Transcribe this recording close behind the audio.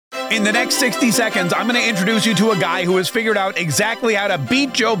In the next 60 seconds, I'm going to introduce you to a guy who has figured out exactly how to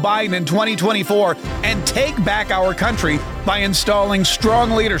beat Joe Biden in 2024 and take back our country by installing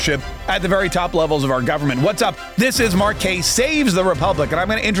strong leadership at the very top levels of our government. What's up? This is Mark Kaye Saves the Republic, and I'm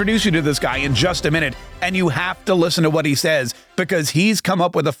going to introduce you to this guy in just a minute. And you have to listen to what he says because he's come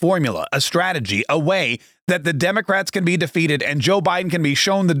up with a formula, a strategy, a way that the Democrats can be defeated and Joe Biden can be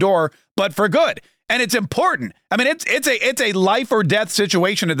shown the door, but for good. And it's important. I mean, it's a life or death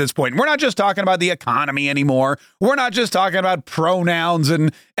situation at this point. We're not just talking about the economy anymore. We're not just talking about pronouns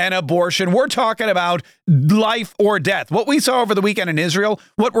and abortion. We're talking about life or death. What we saw over the weekend in Israel,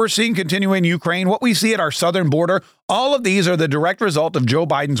 what we're seeing continue in Ukraine, what we see at our southern border, all of these are the direct result of Joe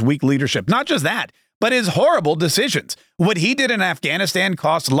Biden's weak leadership. Not just that, but his horrible decisions. What he did in Afghanistan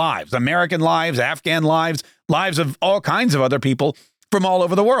cost lives, American lives, Afghan lives, lives of all kinds of other people from all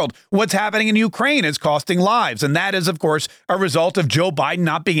over the world. What's happening in Ukraine is costing lives. And that is, of course, a result of Joe Biden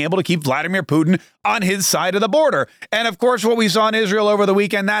not being able to keep Vladimir Putin on his side of the border. And of course, what we saw in Israel over the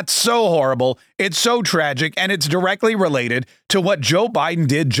weekend, that's so horrible. It's so tragic. And it's directly related to what Joe Biden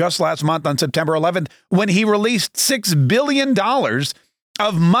did just last month on September 11th, when he released $6 billion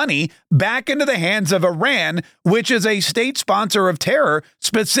of money back into the hands of Iran, which is a state sponsor of terror,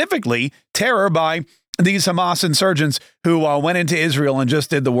 specifically terror by these Hamas insurgents who went into Israel and just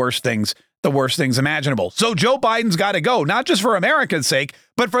did the worst things imaginable. So Joe Biden's got to go, not just for America's sake,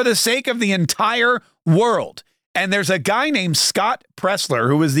 but for the sake of the entire world. And there's a guy named Scott Presler,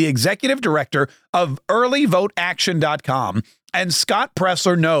 who is the executive director of earlyvoteaction.com. And Scott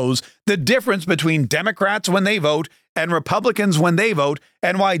Presler knows the difference between Democrats when they vote and Republicans when they vote,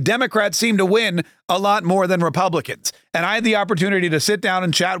 and why Democrats seem to win a lot more than Republicans. And I had the opportunity to sit down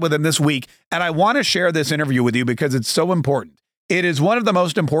and chat with him this week, and I want to share this interview with you because it's so important. It is one of the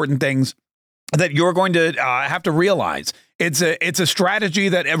most important things that you're going to have to realize. It's a strategy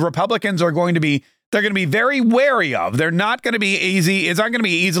that Republicans are going to be very wary of. They're not going to be easy. It's not going to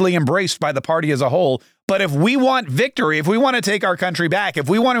be easily embraced by the party as a whole. But if we want victory, if we want to take our country back, if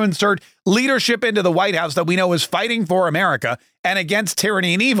we want to insert leadership into the White House that we know is fighting for America and against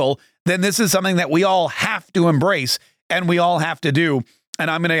tyranny and evil, then this is something that we all have to embrace and we all have to do.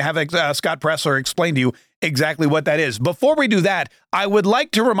 And I'm going to have Scott Presler explain to you exactly what that is. Before we do that, I would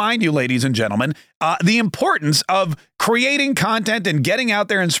like to remind you, ladies and gentlemen, the importance of creating content and getting out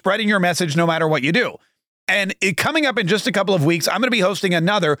there and spreading your message no matter what you do. And coming up in just a couple of weeks, I'm going to be hosting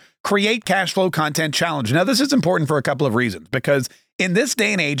another Create Cash Flow Content Challenge. Now, this is important for a couple of reasons, because in this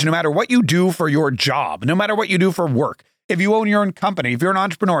day and age, no matter what you do for your job, no matter what you do for work, if you own your own company, if you're an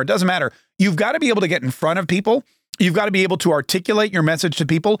entrepreneur, it doesn't matter. You've got to be able to get in front of people. You've got to be able to articulate your message to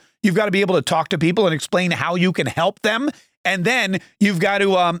people. You've got to be able to talk to people and explain how you can help them. And then you've got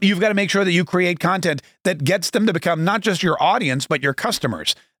to make sure that you create content that gets them to become not just your audience, but your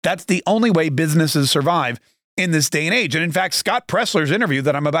customers. That's the only way businesses survive in this day and age. And in fact, Scott Presler's interview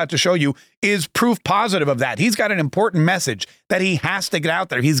that I'm about to show you is proof positive of that. He's got an important message that he has to get out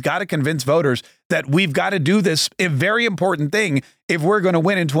there. He's got to convince voters that we've got to do this, a very important thing, if we're going to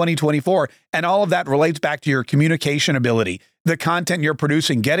win in 2024. And all of that relates back to your communication ability, the content you're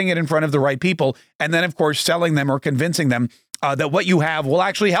producing, getting it in front of the right people, and then, of course, selling them or convincing them that what you have will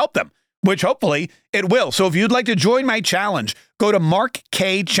actually help them, which hopefully it will. So if you'd like to join my challenge, go to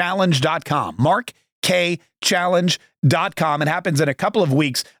markkchallenge.com, markkchallenge.com. It happens in a couple of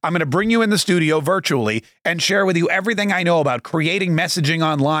weeks. I'm going to bring you in the studio virtually and share with you everything I know about creating messaging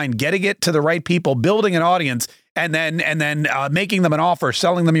online, getting it to the right people, building an audience, and then making them an offer,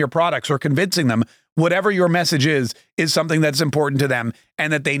 selling them your products, or convincing them whatever your message is something that's important to them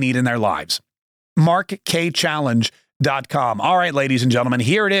and that they need in their lives. markkchallenge.com. All right, ladies and gentlemen,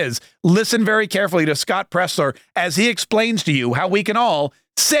 here it is. Listen very carefully to Scott Presler as he explains to you how we can all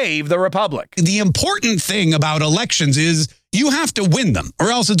save the republic. The important thing about elections is you have to win them, or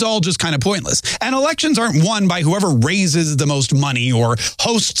else it's all just kind of pointless. And elections aren't won by whoever raises the most money or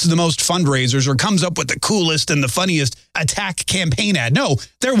hosts the most fundraisers or comes up with the coolest and the funniest attack campaign ad. No,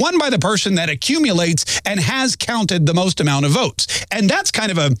 they're won by the person that accumulates and has counted the most amount of votes. And that's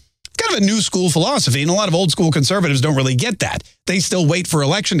kind of a new school philosophy, and a lot of old school conservatives don't really get that. They still wait for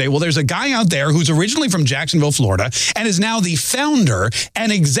election day. Well, there's a guy out there who's originally from Jacksonville, Florida, and is now the founder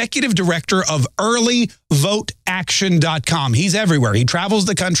and executive director of earlyvoteaction.com. He's everywhere. He travels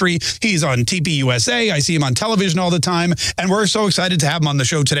the country. He's on TPUSA. I see him on television all the time, and we're so excited to have him on the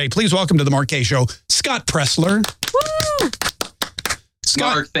show today. Please welcome to the Mark Kaye Show, Scott Presler. Woo!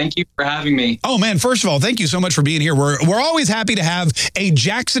 Scott. Mark, thank you for having me. Oh, man, first of all, thank you so much for being here. We're always happy to have a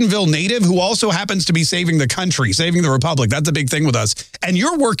Jacksonville native who also happens to be saving the country, saving the republic. That's a big thing with us. And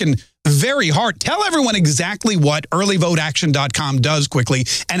you're working very hard. Tell everyone exactly what earlyvoteaction.com does quickly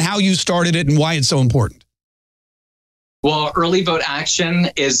and how you started it and why it's so important. Well, Early Vote Action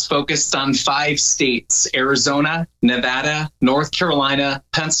is focused on 5 states: Arizona, Nevada, North Carolina,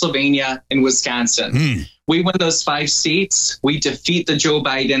 Pennsylvania, and Wisconsin. We win those 5 seats, we defeat the Joe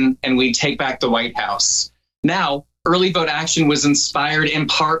Biden, and we take back the White House. Now, Early Vote Action was inspired in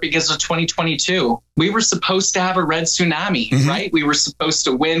part because of 2022. We were supposed to have a red tsunami, right? We were supposed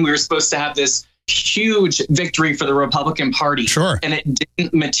to win. We were supposed to have this huge victory for the Republican Party. Sure. And it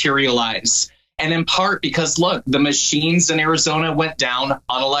didn't materialize. And in part because, look, the machines in Arizona went down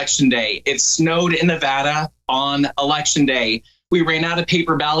on Election Day. It snowed in Nevada on Election Day. We ran out of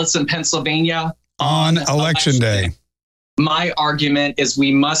paper ballots in Pennsylvania on Election Day. My argument is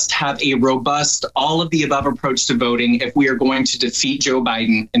we must have a robust, all of the above approach to voting if we are going to defeat Joe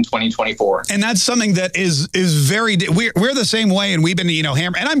Biden in 2024. And that's something that is very, we're the same way. And we've been,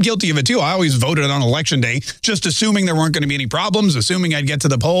 hammer, and I'm guilty of it too. I always voted on Election Day, just assuming there weren't going to be any problems, assuming I'd get to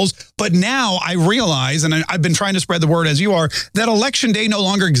the polls. But now I realize, and I've been trying to spread the word as you are, that Election Day no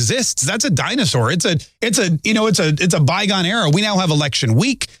longer exists. That's a dinosaur. It's a bygone era. We now have election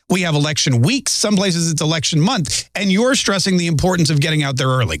week. We have election weeks. Some places it's election month. And you're stressing the importance of getting out there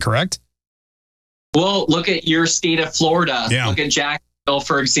early, correct? Well, look at your state of Florida. Yeah. Look at Jacksonville,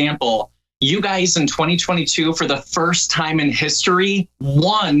 for example. You guys in 2022, for the first time in history,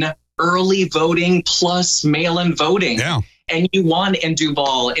 won early voting plus mail-in voting. Yeah. And you won in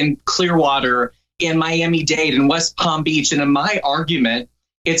Duval, in Clearwater, in Miami-Dade, in West Palm Beach. And in my argument,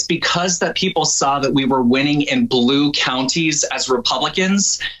 it's because that people saw that we were winning in blue counties as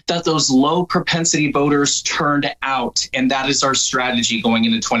Republicans, that those low propensity voters turned out. And that is our strategy going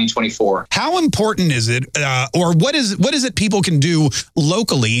into 2024. How important is it, or what is it people can do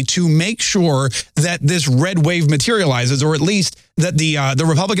locally to make sure that this red wave materializes, or at least that the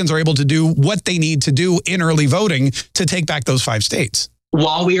Republicans are able to do what they need to do in early voting to take back those 5 states?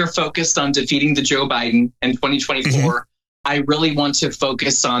 While we are focused on defeating the Joe Biden in 2024, I really want to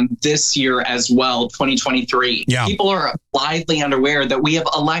focus on this year as well, 2023. Yeah. People are widely unaware that we have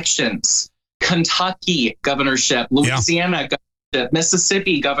elections: Kentucky governorship, Louisiana governorship,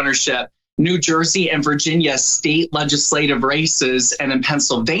 Mississippi governorship, New Jersey and Virginia state legislative races, and in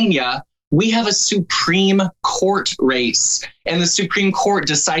Pennsylvania, we have a Supreme Court race. And the Supreme Court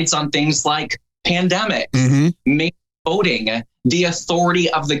decides on things like pandemic, voting, the authority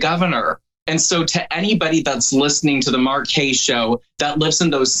of the governor. And so to anybody that's listening to the Mark Kaye Show that lives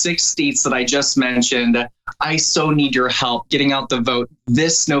in those 6 states that I just mentioned, I so need your help getting out the vote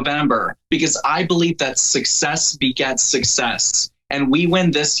this November, because I believe that success begets success. And we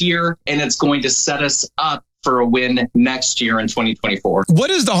win this year, and it's going to set us up for a win next year in 2024. What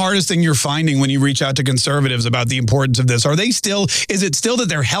is the hardest thing you're finding when you reach out to conservatives about the importance of this? Is it still that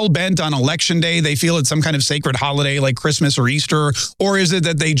they're hell-bent on Election Day? They feel it's some kind of sacred holiday like Christmas or Easter? Or is it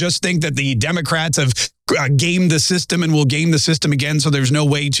that they just think that the Democrats have gamed the system and will game the system again, so there's no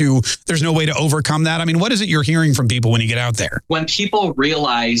way to overcome that? I mean, what is it you're hearing from people when you get out there? When people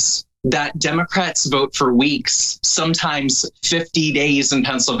realize that Democrats vote for weeks, sometimes 50 days in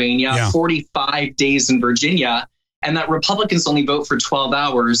Pennsylvania, 45 days in Virginia, and that Republicans only vote for 12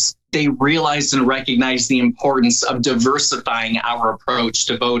 hours, they realize and recognize the importance of diversifying our approach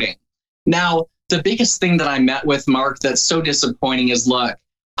to voting. Now, the biggest thing that I met with, Mark, that's so disappointing is, look,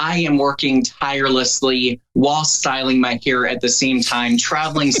 I am working tirelessly while styling my hair at the same time,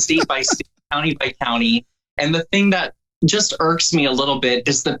 traveling state by state, county by county. And the thing that just irks me a little bit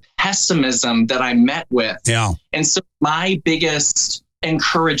is the pessimism that I met with. Yeah. And so my biggest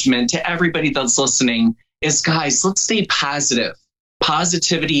encouragement to everybody that's listening is, guys, let's stay positive.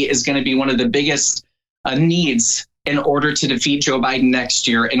 Positivity is going to be one of the biggest needs in order to defeat Joe Biden next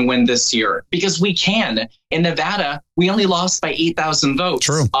year and win this year, because we can. In Nevada, we only lost by 8,000 votes.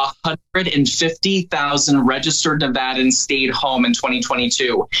 True. 150,000 registered Nevadans stayed home in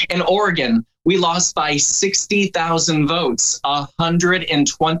 2022. In Oregon, we lost by 60,000 votes.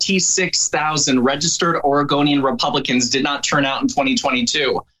 126,000 registered Oregonian Republicans did not turn out in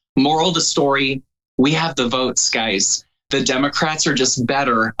 2022. Moral of the story, we have the votes, guys. The Democrats are just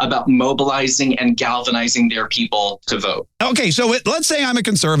better about mobilizing and galvanizing their people to vote. Okay, so let's say I'm a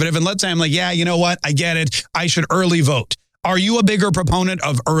conservative, and let's say I'm like, yeah, you know what? I get it. I should early vote. Are you a bigger proponent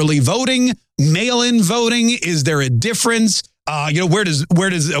of early voting, mail-in voting? Is there a difference?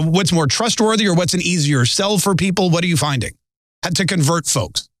 What's more trustworthy, or what's an easier sell for people? What are you finding to convert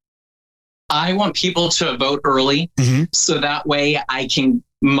folks? I want people to vote early, so that way I can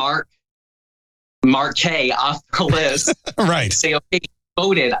mark Kaye off the list. Right. Say, okay,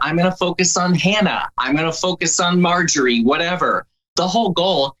 voted. I'm going to focus on Hannah. I'm going to focus on Marjorie, whatever. The whole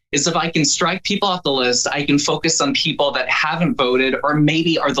goal is if I can strike people off the list, I can focus on people that haven't voted or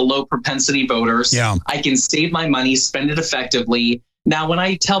maybe are the low propensity voters. Yeah. I can save my money, spend it effectively. Now, when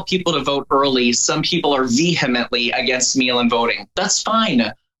I tell people to vote early, some people are vehemently against mail-in voting. That's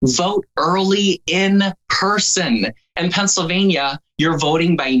fine. Vote early in person. In Pennsylvania, you're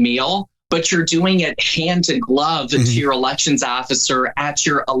voting by mail, but you're doing it hand to glove to your elections officer at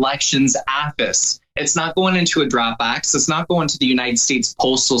your elections office. It's not going into a drop box. It's not going to the United States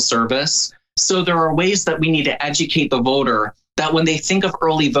Postal Service. So there are ways that we need to educate the voter that when they think of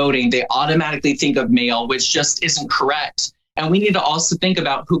early voting, they automatically think of mail, which just isn't correct. And we need to also think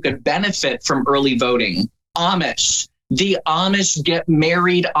about who could benefit from early voting. Amish. The Amish get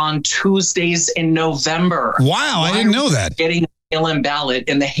married on Tuesdays in November. Wow, I didn't know that. Getting a mail-in ballot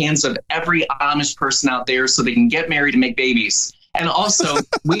in the hands of every Amish person out there so they can get married and make babies. And also,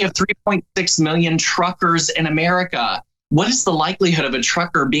 we have 3.6 million truckers in America. What is the likelihood of a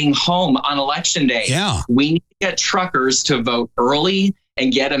trucker being home on election day? Yeah. We need to get truckers to vote early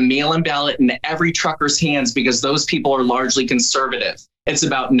and get a mail-in ballot in every trucker's hands because those people are largely conservative. It's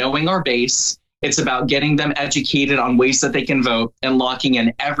about knowing our base. It's about getting them educated on ways that they can vote and locking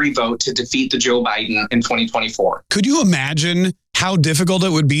in every vote to defeat the Joe Biden in 2024. Could you imagine how difficult it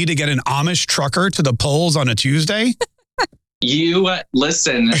would be to get an Amish trucker to the polls on a Tuesday? You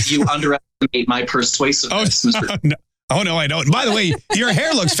underestimate my persuasiveness, Mr. No. Oh, no, I don't. By the way, your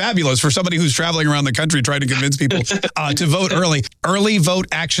hair looks fabulous for somebody who's traveling around the country trying to convince people to vote early.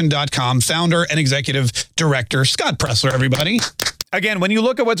 Earlyvoteaction.com, founder and executive director, Scott Presler, everybody. Again, when you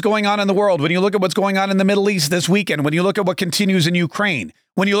look at what's going on in the world, when you look at what's going on in the Middle East this weekend, when you look at what continues in Ukraine,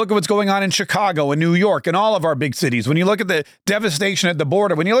 when you look at what's going on in Chicago and New York and all of our big cities, when you look at the devastation at the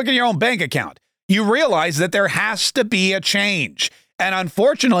border, when you look at your own bank account, you realize that there has to be a change. And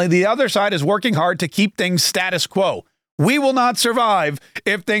unfortunately, the other side is working hard to keep things status quo. We will not survive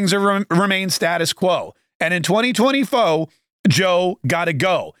if things remain status quo. And in 2024, Joe got to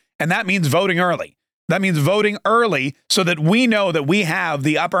go. And that means voting early. That means voting early so that we know that we have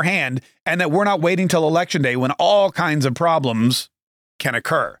the upper hand and that we're not waiting till election day when all kinds of problems can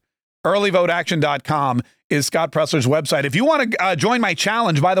occur. Earlyvoteaction.com is Scott Presler's website. If you want to join my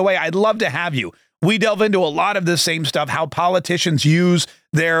challenge, by the way, I'd love to have you. We delve into a lot of this same stuff, how politicians use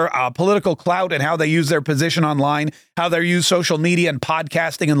their political clout and how they use their position online, how they use social media and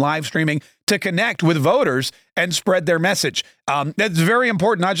podcasting and live streaming to connect with voters and spread their message. That's very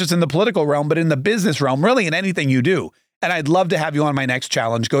important, not just in the political realm, but in the business realm, really in anything you do. And I'd love to have you on my next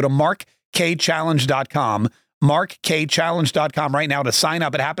challenge. Go to markkchallenge.com, markkchallenge.com right now to sign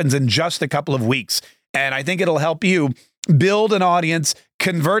up. It happens in just a couple of weeks. And I think it'll help you build an audience,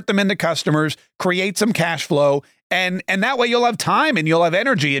 convert them into customers, create some cash flow, and that way you'll have time and you'll have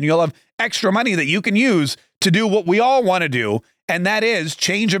energy and you'll have extra money that you can use to do what we all want to do, and that is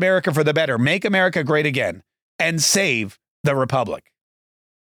change America for the better, make America great again, and save the Republic.